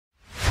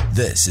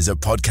This is a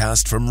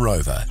podcast from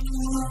Rover.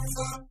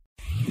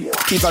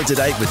 Keep up to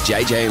date with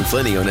JJ and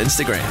Flinny on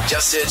Instagram.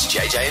 Just search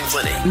JJ and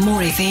Flinny.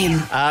 More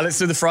FM. Let's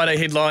do the Friday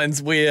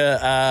headlines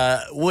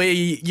where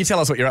you tell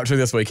us what you're up to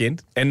this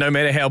weekend, and no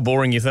matter how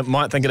boring you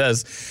might think it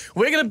is,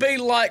 we're going to be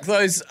like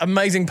those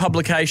amazing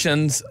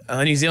publications,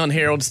 the New Zealand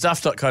Herald,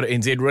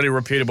 stuff.co.nz, really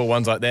reputable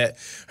ones like that,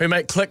 who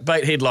make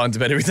clickbait headlines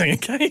about everything,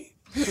 okay?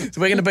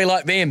 So we're going to be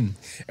like them,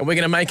 and we're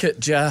going to make it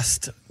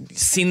just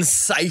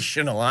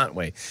sensational, aren't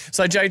we?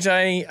 So,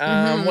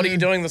 JJ, what are you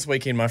doing this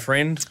weekend, my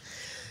friend?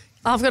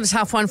 I've got a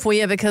tough one for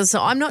you because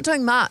I'm not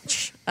doing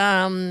much.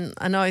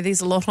 I know there's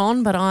a lot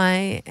on, but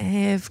I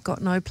have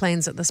got no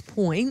plans at this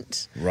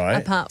point. Right.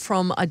 Apart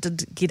from I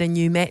did get a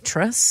new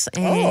mattress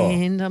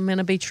and I'm going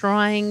to be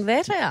trying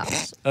that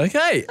out.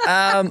 Okay.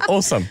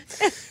 Awesome.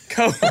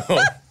 Cool.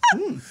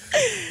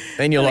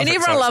 And your life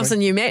everyone loves a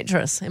new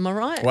mattress, am I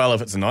right? Well,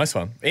 if it's a nice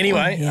one.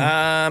 Anyway,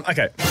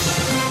 okay.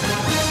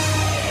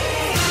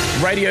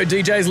 Radio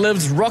DJs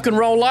lives rock and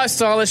roll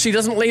lifestyle as she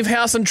doesn't leave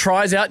house and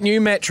tries out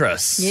new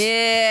mattress.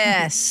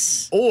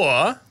 Yes.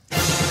 Or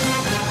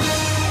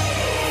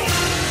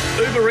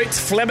Uber Eats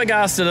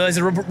flabbergasted as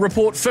they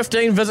report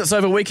 15 visits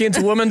over weekend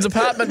to women's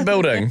apartment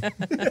building.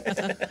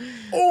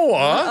 Or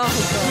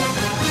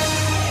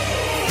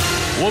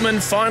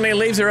woman finally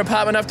leaves her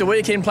apartment after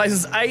weekend,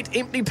 places 8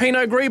 empty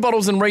Pinot Gris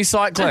bottles in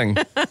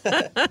recycling.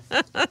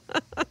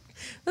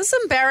 It's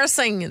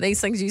embarrassing, these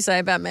things you say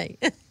about me.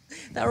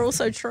 They're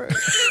also true.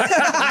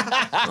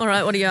 All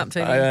right, what are you up to?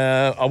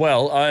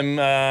 Well, I'm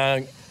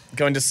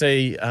going to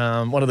see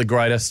one of the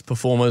greatest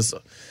performers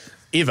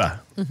ever,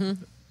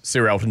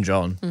 Sir Elton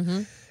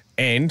John.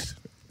 And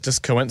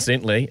just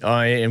coincidentally,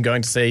 I am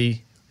going to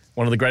see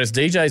one of the greatest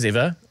DJs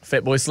ever,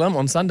 Fatboy Slim,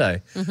 on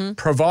Sunday,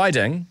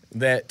 providing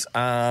that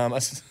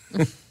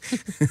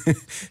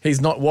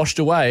he's not washed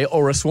away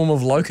or a swarm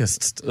of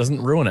locusts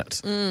doesn't ruin it.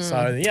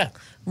 So, yeah.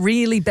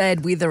 Really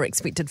bad weather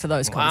expected for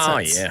those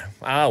concerts. Oh, yeah.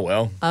 Oh,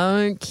 well.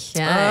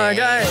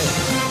 Okay.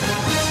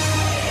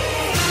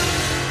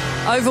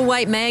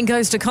 Overweight man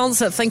goes to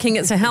concert thinking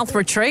it's a health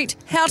retreat.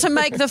 How to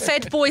make the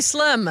fat boy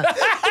slim. Okay.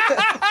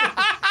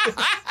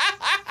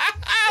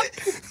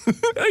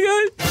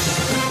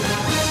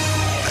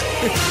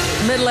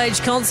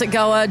 Middle-aged concert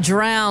goer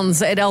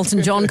drowns at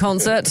Elton John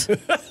concert.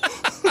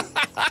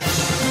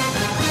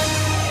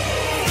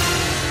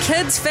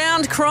 Kids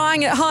found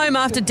crying at home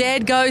after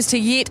dad goes to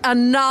yet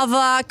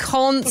another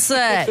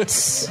concert.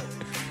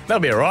 That'll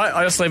be all right.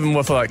 I just leave them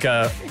with like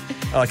a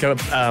bag of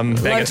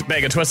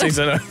Twisties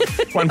and a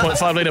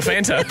 1.5 litre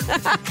Fanta.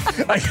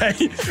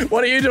 Okay,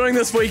 what are you doing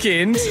this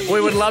weekend?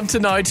 We would love to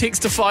know.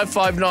 Text to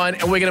 559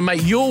 and we're going to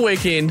make your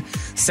weekend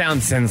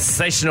sound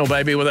sensational,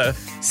 baby, with a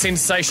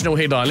sensational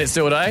headline. Let's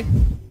do it, eh?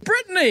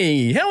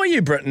 Brittany, how are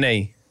you,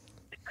 Brittany?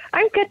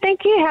 I'm good,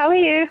 thank you. How are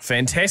you?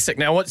 Fantastic.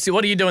 Now, what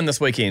are you doing this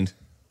weekend?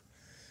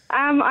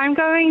 I'm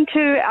going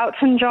to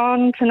Elton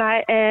John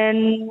tonight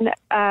in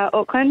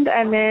Auckland,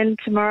 and then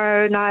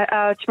tomorrow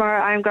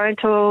I'm going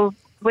to a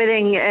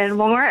wedding in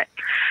Wongaret.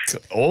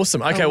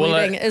 Awesome.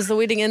 Okay, Is the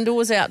wedding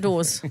indoors,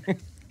 outdoors?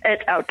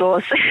 It's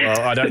outdoors.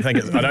 Well, I don't think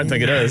it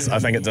is. I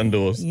think it's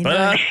indoors.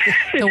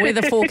 The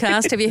weather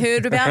forecast. Have you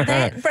heard about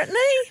that, Brittany?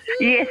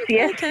 Yes,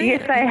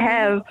 I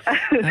have.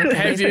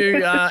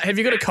 Okay. Have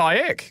you got a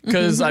kayak?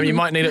 Because you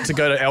might need it to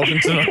go to Elton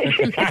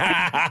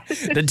tonight.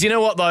 Do you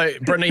know what though,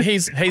 Brittany?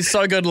 He's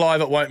so good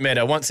live it won't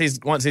matter. Once he's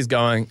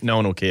going, no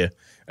one will care.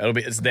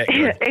 It's that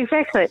good.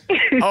 Exactly.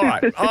 All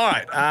right.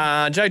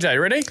 JJ,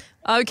 ready?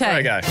 Okay. There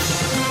we go.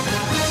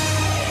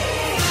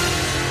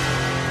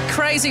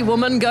 Crazy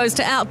woman goes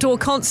to outdoor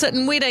concert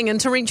and wedding in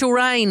torrential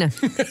rain.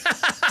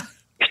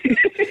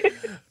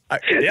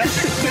 Yeah.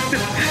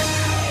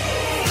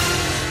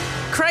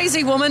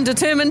 Crazy woman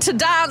determined to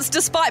dance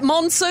despite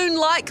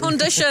monsoon-like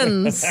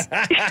conditions.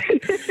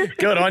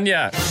 Good on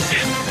ya.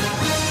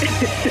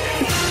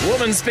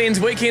 Woman spends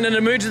weekend in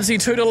emergency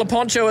 $2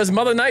 poncho as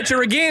Mother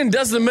Nature again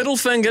does the middle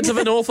finger to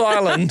the North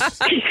Island.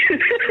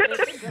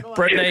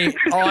 Brittany,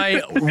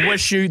 I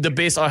wish you the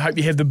best. I hope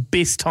you have the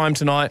best time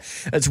tonight.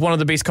 It's one of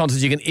the best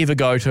concerts you can ever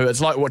go to.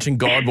 It's like watching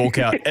God walk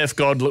out if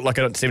God looked like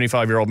a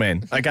 75-year-old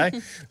man, okay?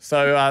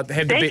 So have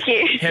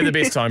the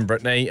best time,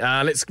 Brittany.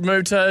 Let's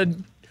move to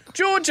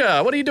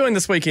Georgia. What are you doing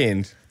this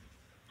weekend?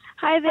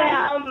 Hi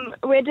there.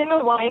 We're doing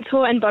a wine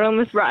tour and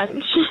bottomless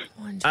brunch.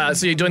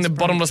 So you're doing the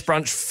bottomless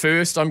brunch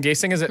first, I'm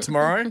guessing. Is it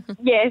tomorrow?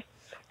 Yes.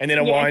 And then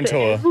a wine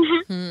tour.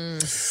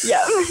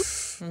 Yeah.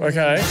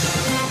 Okay.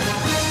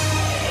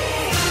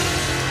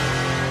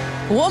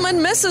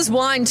 Woman misses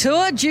wine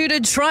tour due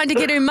to trying to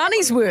get her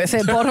money's worth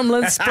at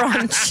bottomless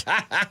brunch.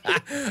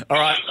 All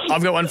right,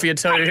 I've got one for you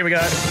too. Here we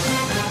go.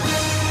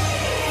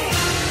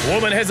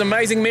 Woman has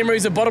amazing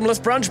memories of bottomless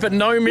brunch, but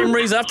no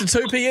memories after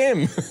 2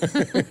 p.m.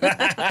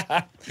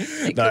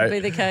 It could be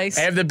the case.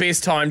 Have the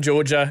best time,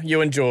 Georgia.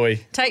 You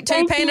enjoy. Take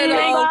 2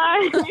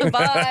 Panadol.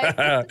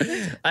 Bye.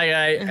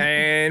 Okay,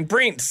 and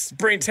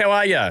Brent, how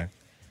are you?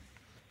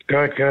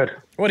 Good.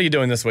 What are you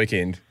doing this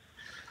weekend?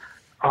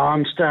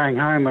 I'm staying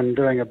home and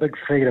doing a big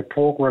feed of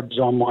pork ribs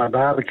on my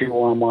barbecue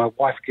while my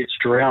wife gets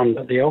drowned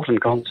at the Elton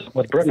concert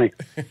with Britney.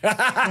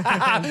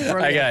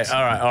 Okay,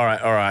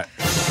 all right.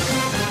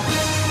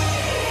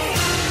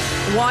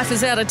 Wife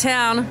is out of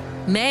town.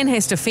 Man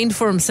has to fend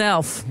for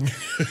himself.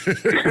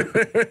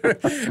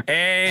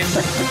 And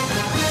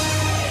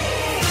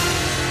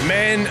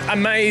man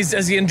amazed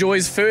as he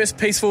enjoys first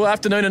peaceful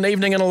afternoon and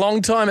evening in a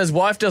long time. His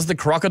wife does the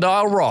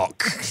crocodile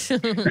rock.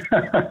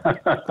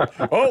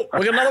 Oh,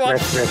 we got another one.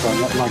 That's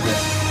not like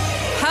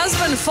that.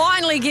 Husband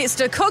finally gets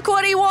to cook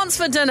what he wants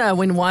for dinner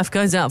when wife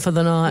goes out for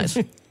the night.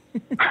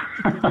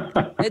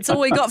 That's all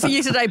we got for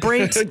you today,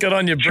 Brent. Good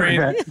on you,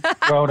 Brent.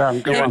 Well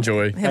done. Good one.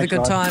 Enjoy. Have a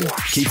good time.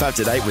 Keep up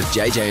to date with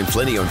JJ and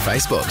Flinny on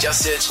Facebook.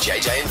 Just search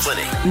JJ and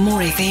Flinny.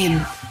 More FM.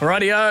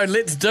 Rightio,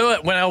 let's do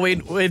it. Well, we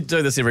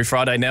do this every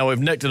Friday now. We've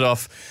nicked it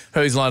off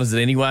Whose Line Is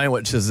It Anyway,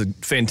 which is a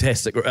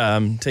fantastic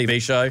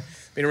TV show.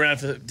 Been around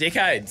for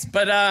decades.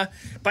 But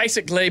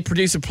basically,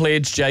 producer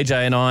pledge,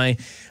 JJ and I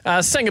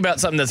sing about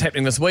something that's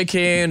happening this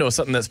weekend or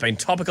something that's been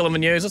topical in the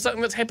news or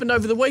something that's happened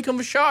over the week on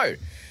the show.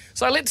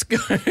 So let's go.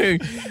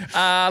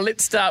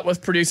 Let's start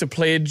with producer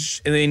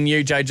pledge and then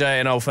you, JJ,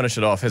 and I'll finish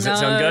it off. Does that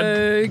sound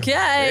good?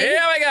 Okay.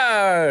 Here we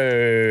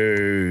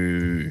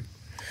go.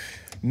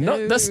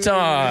 Not this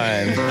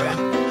time.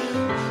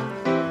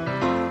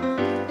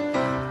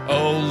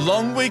 Oh,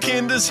 long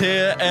weekend is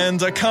here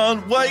and I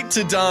can't wait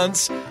to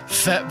dance.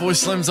 Fatboy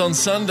Slim's on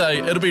Sunday.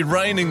 It'll be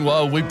raining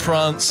while we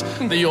prance.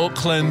 The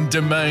Auckland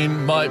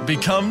domain might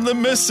become the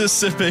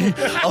Mississippi.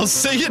 I'll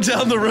see you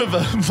down the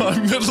river, my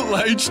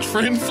middle-aged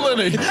friend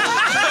Flinny.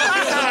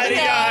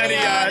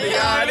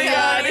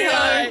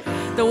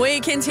 The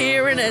weekend's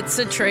here and it's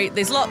a treat.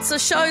 There's lots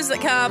of shows that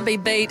can't be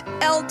beat.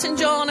 Elton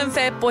John and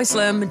Fatboy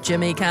Slim.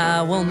 Jimmy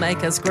Carr will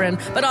make us grin.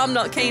 But I'm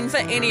not keen for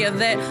any of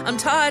that. I'm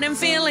tired and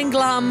feeling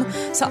glum.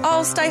 So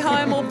I'll stay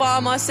home all by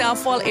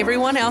myself while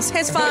everyone else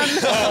has fun.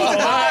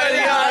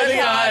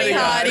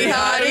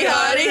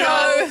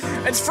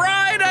 It's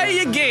Friday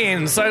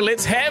again, so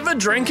let's have a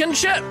drink and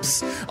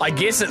chips. I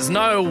guess it's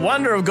no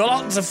wonder I've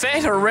got lots of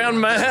fat around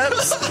my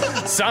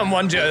hips.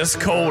 Someone just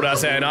called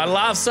us and I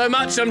laughed so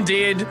much I'm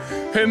dead.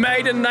 Her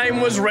maiden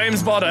name was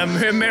Ramsbottom,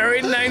 her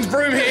married name's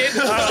Broomhead.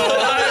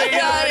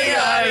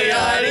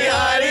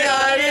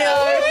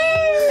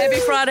 Happy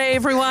Friday,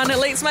 everyone.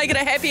 Let's make it a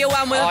happier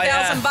one with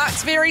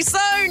 $1,000 very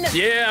soon.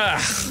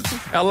 Yeah,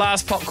 our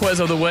last pop quiz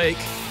of the week.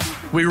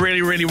 We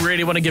really, really,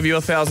 really want to give you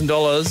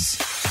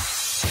 $1,000.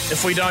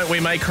 If we don't, we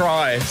may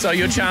cry. So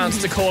your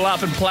chance to call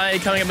up and play,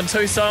 coming up in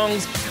 2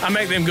 songs. I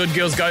make them good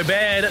girls go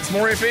bad. It's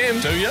More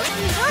FM. Do you?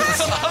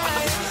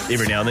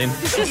 Every now and then.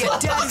 Your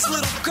daddy's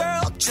little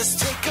girl, just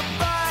take a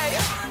bite.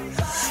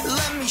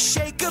 Let me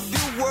shake up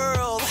your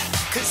world.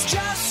 'Cause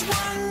just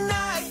one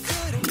night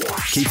could...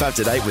 Keep up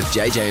to date with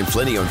JJ and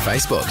Flinny on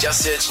Facebook.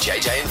 Just search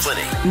JJ and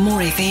Flinny.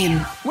 More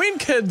FM. When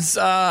kids,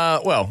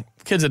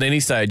 kids at any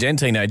stage and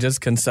teenagers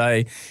can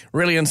say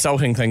really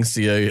insulting things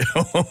to you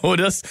or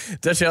just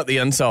dish out the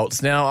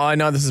insults. Now, I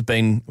know this has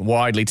been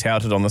widely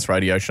touted on this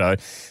radio show,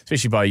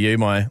 especially by you,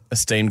 my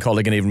esteemed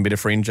colleague and even better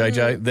friend,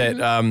 JJ, that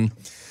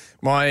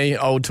my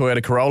old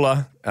Toyota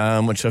Corolla,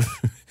 which I've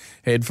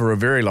had for a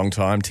very long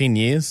time, 10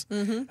 years,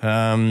 it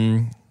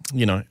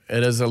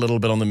is a little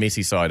bit on the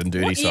messy side and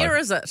dirty side. What year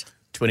is it?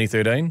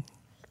 2013.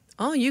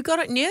 Oh, you got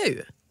it new.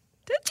 Did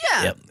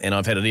you? Yep, and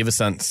I've had it ever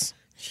since.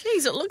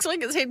 Jeez, it looks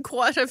like it's had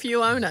quite a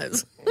few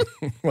owners.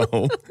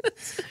 Well,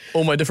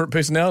 all my different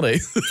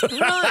personalities.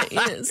 Right,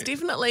 yeah, it's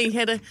definitely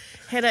had a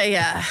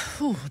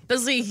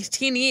busy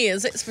 10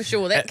 years, that's for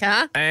sure, that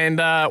car. And,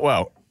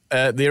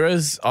 there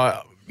is,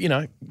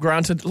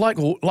 granted, like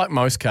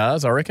most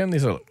cars, I reckon,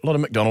 there's a lot of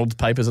McDonald's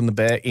papers in the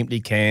back, empty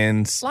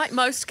cans. Like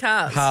most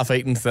cars.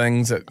 Half-eaten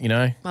things that,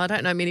 Well, I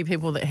don't know many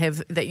people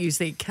that use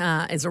their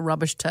car as a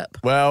rubbish tip.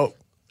 Well,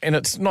 and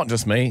it's not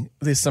just me.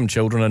 There's some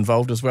children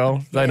involved as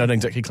well. They don't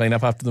exactly clean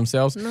up after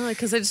themselves. No,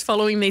 because they're just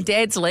following their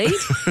dad's lead.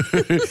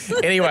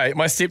 Anyway,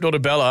 my stepdaughter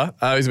Bella,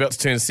 who's about to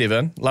turn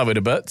 7, love her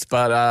to bits,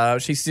 but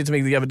she said to me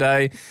the other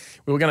day,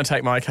 we were going to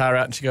take my car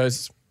out, and she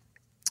goes,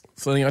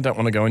 Flinny, I don't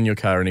want to go in your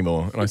car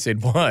anymore. And I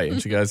said, why?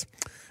 And she goes,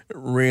 it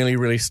really,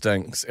 really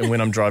stinks. And when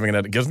I'm driving it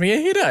out, it gives me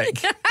a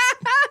headache.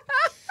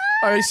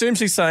 I assume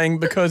she's saying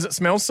because it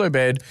smells so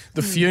bad,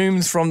 the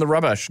fumes from the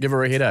rubbish give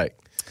her a headache.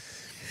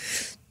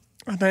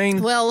 I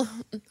mean... Well,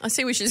 I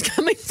see where she's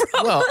coming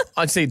from. Well,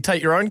 I'd say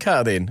take your own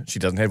car then. She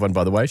doesn't have one,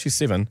 by the way. She's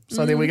 7.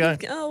 So there we go.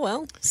 Oh,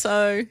 well.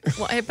 So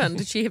what happened?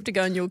 Did she have to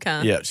go in your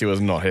car? Yeah, she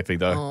was not happy,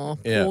 though. Oh,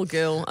 yeah. Poor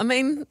girl. I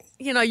mean,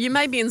 you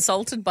may be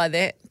insulted by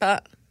that,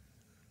 but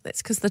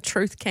that's because the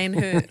truth can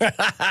hurt.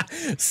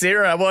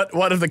 Sarah,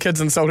 what have the kids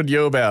insulted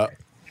you about?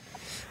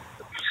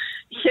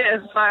 Yeah,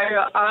 so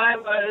I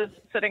was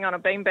sitting on a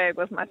beanbag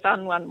with my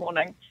son one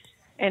morning,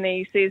 and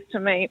he says to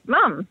me,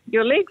 Mum,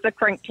 your legs are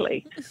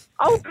crinkly.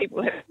 Old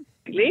people have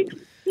legs.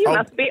 You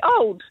must be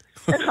old.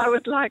 And I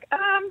was like,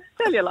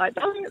 cellulite,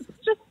 darling. It's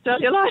just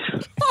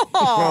cellulite.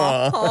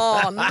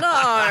 Oh,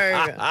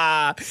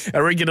 no.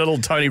 A regular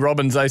little Tony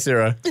Robbins, eh,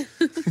 Sarah?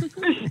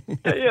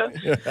 Yeah.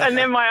 And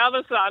then my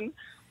other son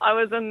I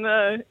was in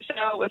the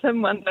shower with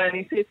him one day and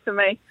he says to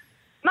me,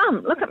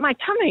 Mum, look at my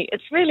tummy.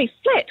 It's really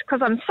flat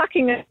because I'm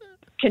sucking it.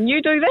 Can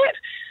you do that?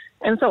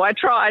 And so I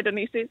tried and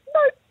he says,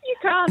 no, you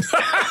can't.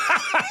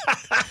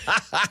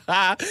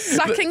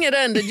 Sucking it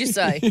in, did you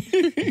say?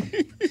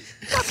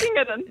 Sucking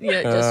it in.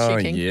 Yeah, just Oh,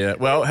 checking. yeah.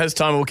 Well, his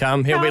time will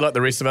come. He'll be like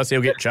the rest of us.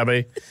 He'll get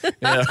chubby.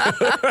 Yeah.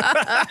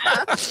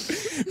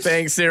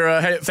 Thanks,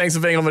 Sarah. Hey, thanks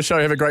for being on the show.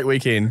 Have a great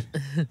weekend.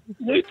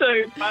 You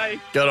too. Bye.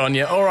 Good on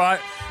you. All right.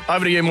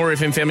 Over to you, More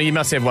FM family. You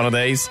must have one of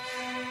these.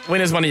 When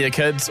is one of your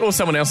kids or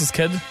someone else's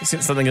kid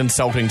said something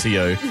insulting to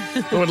you?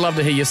 We would love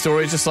to hear your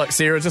stories, just like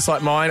Sarah, just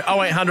like mine.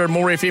 0800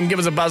 More FM. Give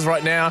us a buzz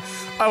right now.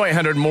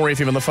 0800 More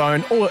FM on the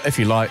phone. Or if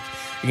you like,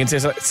 you can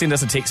send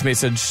us a text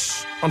message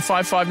on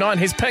 559.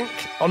 Here's Pink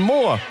on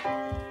More.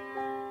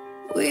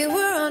 We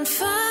were on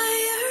fire.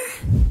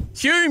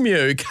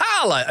 QMU,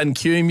 Carla in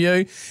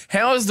QMU.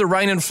 How is the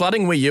rain and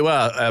flooding where you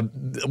are?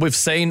 We've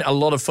seen a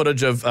lot of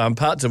footage of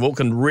parts of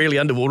Auckland really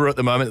underwater at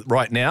the moment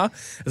right now.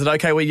 Is it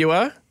okay where you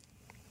are?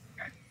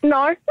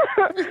 No,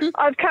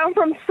 I've come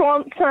from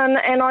Swanson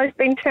and I've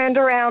been turned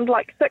around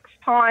like 6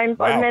 times.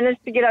 Wow. I've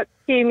managed to get up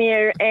to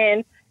QMU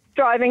and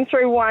driving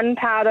through one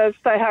part of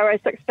Highway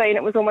 16,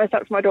 it was almost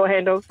up to my door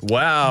handles.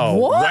 Wow.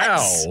 What?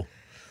 Wow.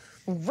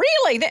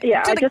 Really? That,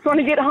 Yeah, I just want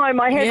to get home.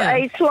 I have Yeah.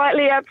 a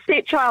slightly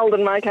upset child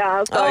in my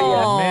car, so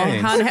Oh,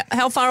 man. hun,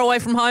 how far away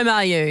from home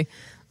are you?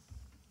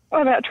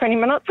 about 20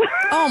 minutes.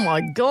 Oh,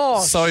 my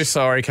gosh. So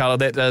sorry, Carla.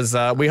 That does.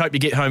 We hope you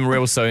get home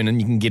real soon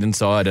and you can get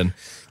inside and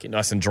get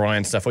nice and dry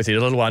and stuff with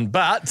your little one.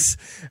 But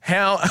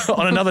how?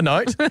 On another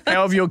note,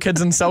 how have your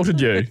kids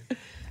insulted you?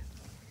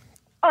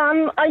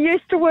 I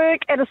used to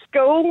work at a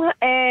school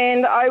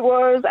and I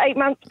was 8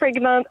 months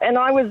pregnant and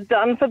I was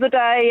done for the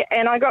day,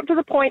 and I got to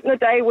the point in the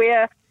day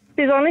where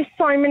there's only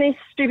so many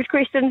stupid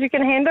questions you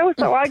can handle.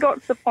 So I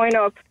got to the point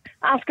of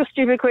ask a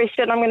stupid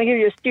question, I'm going to give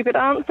you a stupid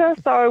answer.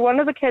 So one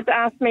of the kids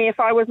asked me if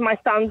I was my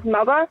son's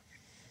mother.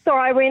 So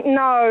I went,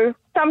 no,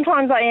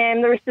 sometimes I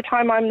am, the rest of the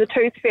time I'm the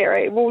tooth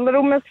fairy. Well,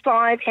 little Miss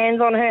 5,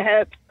 hands on her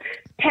hips,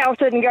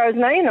 pouted and goes,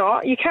 no, you're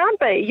not. You can't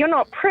be. You're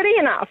not pretty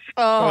enough.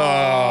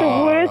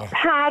 The worst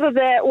part of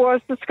that was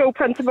the school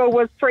principal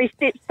was 3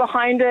 steps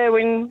behind her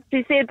when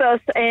she said this,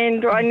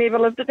 and I never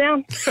lived it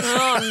down.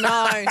 Oh,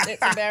 no.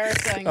 That's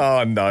embarrassing.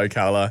 Oh no,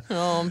 Carla.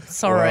 Oh, I'm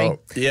sorry. Well,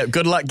 yeah.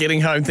 Good luck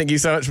getting home. Thank you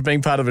so much for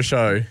being part of the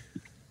show.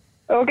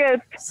 All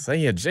good. See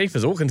ya,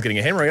 Jeepers. Auckland's getting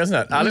a hammering, isn't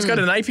it? Let's go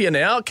to Napier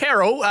now.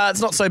 Carol,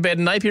 it's not so bad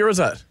in Napier, is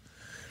it?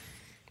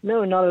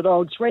 No, not at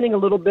all. It's raining a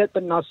little bit,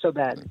 but not so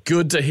bad.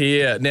 Good to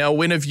hear. Now,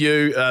 when have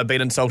you been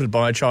insulted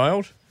by a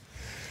child?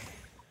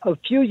 A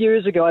few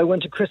years ago, I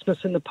went to Christmas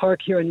in the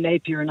park here in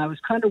Napier, and I was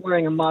kind of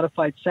wearing a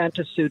modified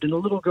Santa suit, and a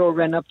little girl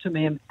ran up to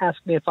me and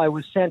asked me if I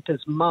was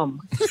Santa's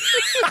mum.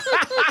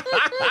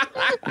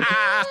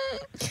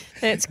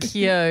 That's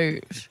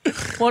cute.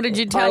 What did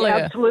you tell I her?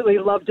 absolutely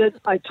loved it.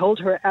 I told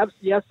her,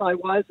 yes, I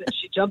was, and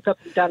she jumped up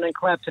and down and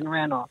clapped and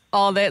ran off.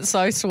 Oh, that's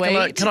so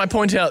sweet. Can I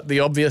point out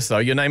the obvious, though?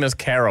 Your name is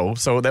Carol,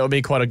 so that would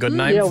be quite a good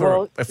name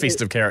for a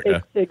festive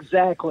character.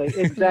 Exactly.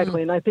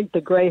 And I think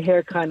the gray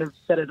hair kind of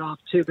set it off,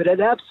 too, but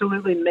it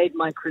absolutely made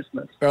my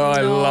Christmas. Oh,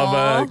 I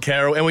love it,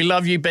 Carol. And we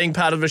love you being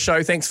part of the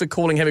show. Thanks for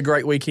calling. Have a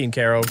great weekend,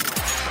 Carol.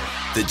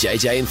 The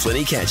JJ and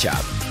Flinny catch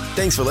up.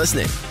 Thanks for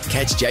listening.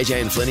 Catch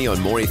JJ and Flinny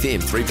on More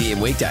FM 3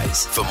 p.m.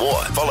 weekdays. For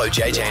more, follow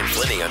JJ and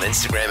Flinny on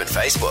Instagram and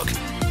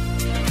Facebook.